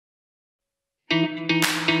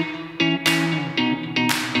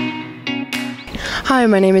Hi,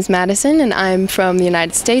 my name is Madison and I'm from the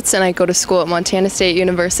United States and I go to school at Montana State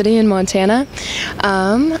University in Montana.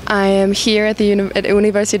 I am here at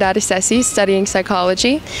Universidad Icesi studying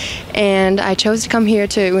psychology, and I chose to come here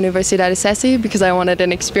to Universidad Icesi because I wanted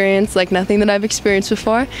an experience like nothing that I've experienced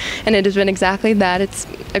before, and it has been exactly that. It's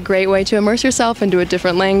a great way to immerse yourself into a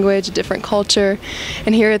different language, a different culture,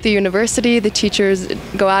 and here at the university the teachers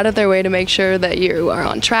go out of their way to make sure that you are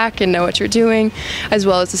on track and know what you're doing, as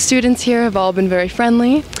well as the students here have all been very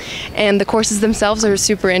friendly, and the courses themselves are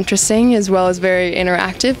super interesting as well as very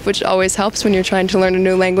interactive, which always helps when you're trying to learn a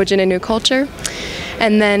new language in a new culture.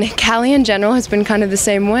 And then Cali in general has been kind of the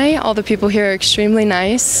same way. All the people here are extremely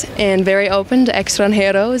nice and very open to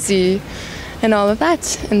extranjeros and all of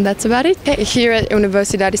that, and that's about it. Here at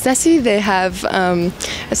Universidad Icesi they have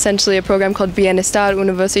essentially a program called Bienestar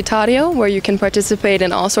Universitario, where you can participate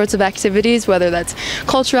in all sorts of activities, whether that's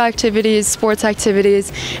cultural activities, sports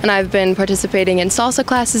activities, and I've been participating in salsa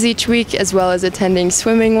classes each week as well as attending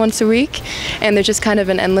swimming once a week, and there's just kind of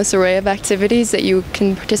an endless array of activities that you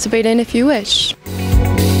can participate in if you wish.